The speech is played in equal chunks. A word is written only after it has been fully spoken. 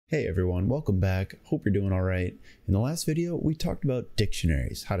Hey everyone, welcome back. Hope you're doing all right. In the last video, we talked about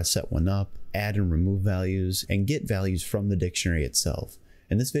dictionaries, how to set one up, add and remove values, and get values from the dictionary itself.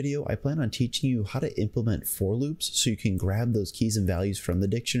 In this video, I plan on teaching you how to implement for loops so you can grab those keys and values from the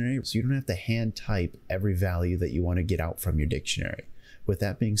dictionary so you don't have to hand type every value that you want to get out from your dictionary. With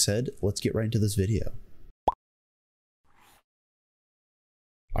that being said, let's get right into this video.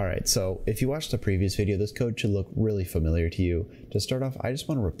 Alright, so if you watched the previous video, this code should look really familiar to you. To start off, I just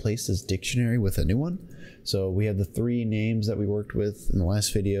want to replace this dictionary with a new one. So we have the 3 names that we worked with in the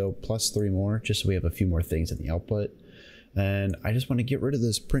last video, plus 3 more, just so we have a few more things in the output. And I just want to get rid of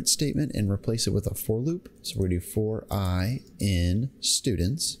this print statement and replace it with a for loop. So we're going to do for I in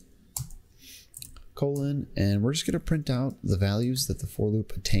students, colon, and we're just going to print out the values that the for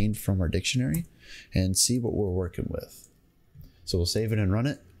loop obtained from our dictionary and see what we're working with. So we'll save it and run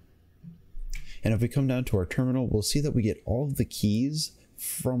it. And if we come down to our terminal, we'll see that we get all of the keys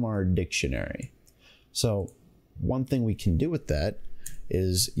from our dictionary. So one thing we can do with that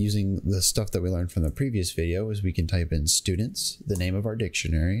is using the stuff that we learned from the previous video is we can type in students, the name of our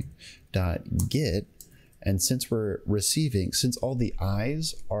dictionary, .get, and since all the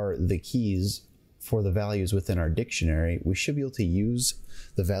I's are the keys for the values within our dictionary, we should be able to use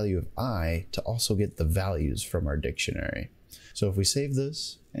the value of I to also get the values from our dictionary. So if we save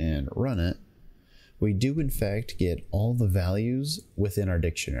this and run it, we do in fact get all the values within our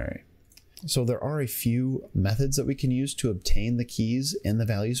dictionary. So there are a few methods that we can use to obtain the keys and the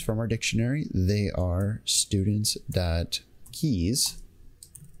values from our dictionary. They are students.keys.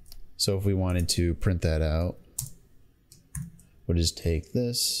 So if we wanted to print that out, we'll just take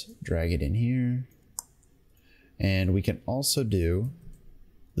this, drag it in here, and we can also do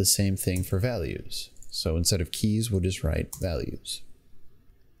the same thing for values. So instead of keys, we'll just write values.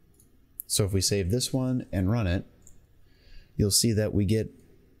 So if we save this one and run it, you'll see that we get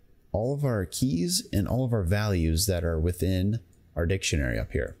all of our keys and all of our values that are within our dictionary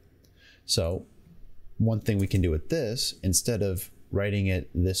up here. So one thing we can do with this, instead of writing it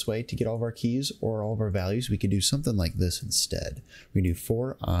this way to get all of our keys or all of our values, we could do something like this instead. We do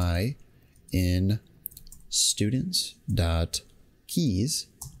for I in students.keys,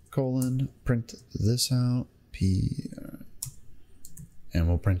 colon, print this out, and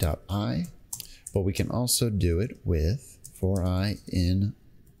we'll print out I, but we can also do it with for I in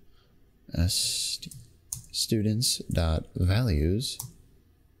students.values.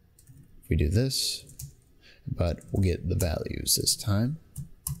 If we do this, but we'll get the values this time.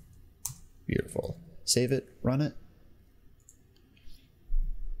 Beautiful. Save it, run it.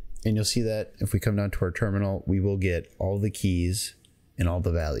 And you'll see that if we come down to our terminal, we will get all the keys and all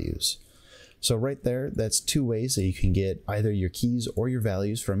the values. So right there, that's 2 ways that you can get either your keys or your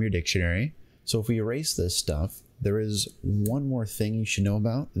values from your dictionary. So if we erase this stuff, there is one more thing you should know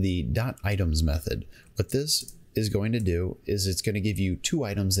about, the .items method. What this is going to do is it's going to give you 2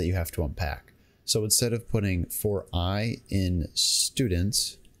 items that you have to unpack. So instead of putting for I in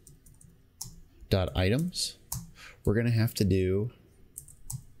students.items, we're going to have to do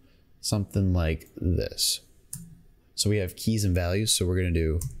something like this. So we have keys and values, so we're going to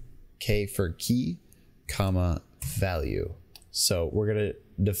do K for key, comma, value. So we're going to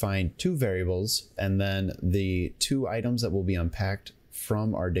define 2 variables, and then the 2 items that will be unpacked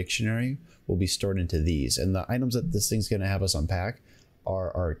from our dictionary will be stored into these. And the items that this thing's going to have us unpack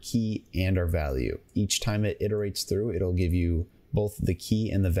are our key and our value. Each time it iterates through, it'll give you both the key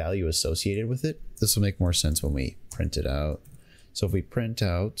and the value associated with it. This will make more sense when we print it out. So if we print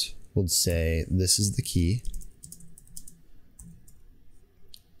out, we'll say this is the key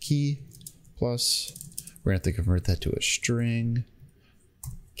plus, we're going to have to convert that to a string,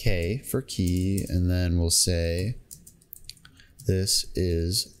 K for key, and then we'll say this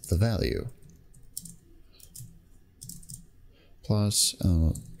is the value. Plus,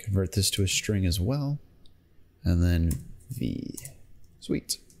 convert this to a string as well, and then V.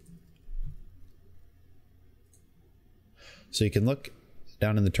 Sweet. So you can look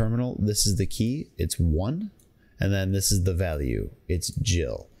down in the terminal, this is the key, it's 1, and then this is the value, it's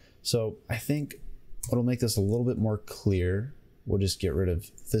Jill. So I think what'll make this a little bit more clear, we'll just get rid of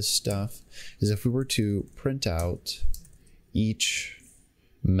this stuff, is if we were to print out each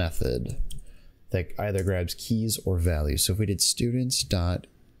method that either grabs keys or values. So if we did students dot,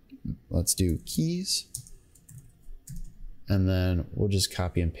 let's do keys, and then we'll just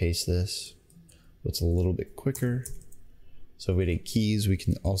copy and paste this. It's a little bit quicker. So if we did keys, we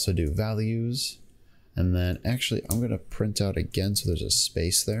can also do values. And then actually, I'm going to print out again so there's a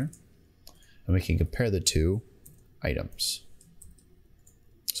space there. And we can compare the 2 items.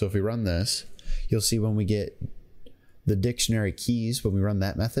 So if we run this, you'll see when we get The dictionary keys, when we run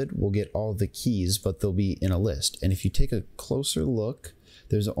that method, we'll get all the keys, but they'll be in a list. And if you take a closer look,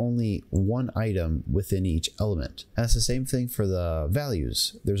 there's only one item within each element. That's the same thing for the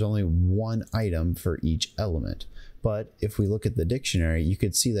values. There's only one item for each element. But if we look at the dictionary, you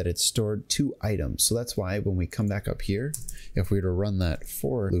could see that it's stored 2 items. So that's why when we come back up here, if we were to run that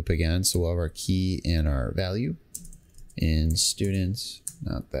for loop again, so we'll have our key and our value in students,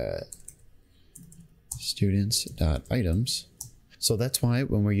 not that, students.items. So that's why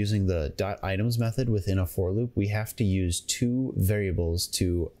when we're using the .items method within a for loop, we have to use 2 variables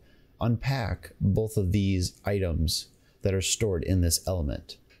to unpack both of these items that are stored in this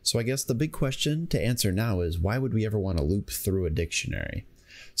element. So I guess the big question to answer now is, why would we ever want to loop through a dictionary?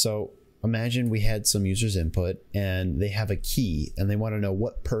 So imagine we had some users input and they have a key and they want to know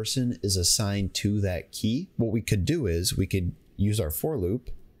what person is assigned to that key. What we could do is we could use our for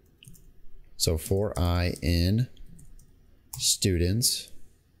loop. So for I in students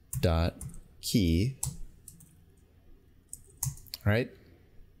dot key. All right.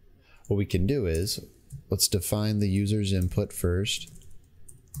 What we can do is let's define the user's input first.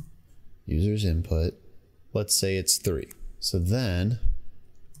 User's input. Let's say it's 3. So then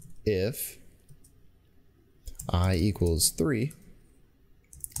if I equals 3,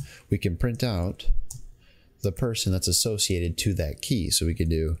 we can print out the person that's associated to that key. So we could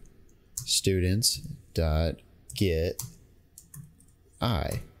do students dot get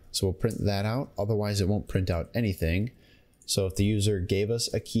I. So we'll print that out. Otherwise it won't print out anything. So if the user gave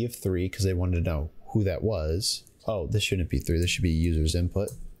us a key of 3 because they wanted to know who that was. Oh, this shouldn't be 3. This should be user's input.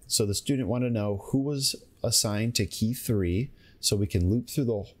 So the student wanted to know who was assigned to key 3. So we can loop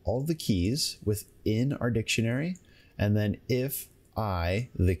through all the keys within our dictionary. And then if I,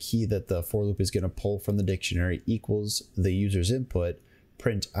 the key that the for loop is going to pull from the dictionary, equals the user's input,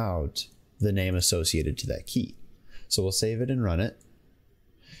 print out the name associated to that key. So we'll save it and run it.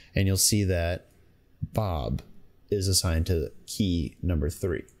 And you'll see that Bob is assigned to key number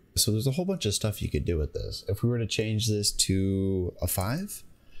 3. So there's a whole bunch of stuff you could do with this. If we were to change this to a 5,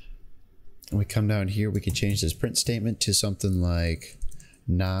 and we come down here, we could change this print statement to something like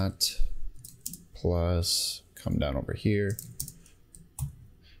not plus, come down over here,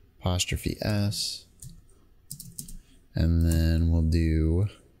 apostrophe S, and then we'll do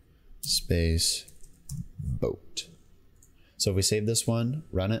space boat. So if we save this one,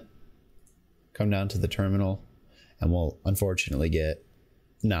 run it, come down to the terminal, and we'll unfortunately get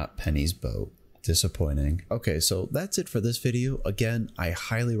not Penny's boat. Disappointing. Okay, so that's it for this video. Again, I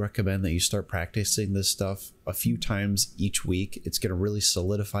highly recommend that you start practicing this stuff a few times each week. It's going to really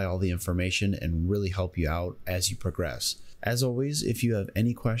solidify all the information and really help you out as you progress. As always, if you have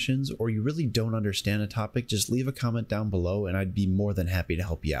any questions or you really don't understand a topic, just leave a comment down below and I'd be more than happy to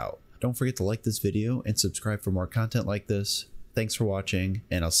help you out. Don't forget to like this video and subscribe for more content like this. Thanks for watching,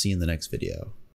 and I'll see you in the next video.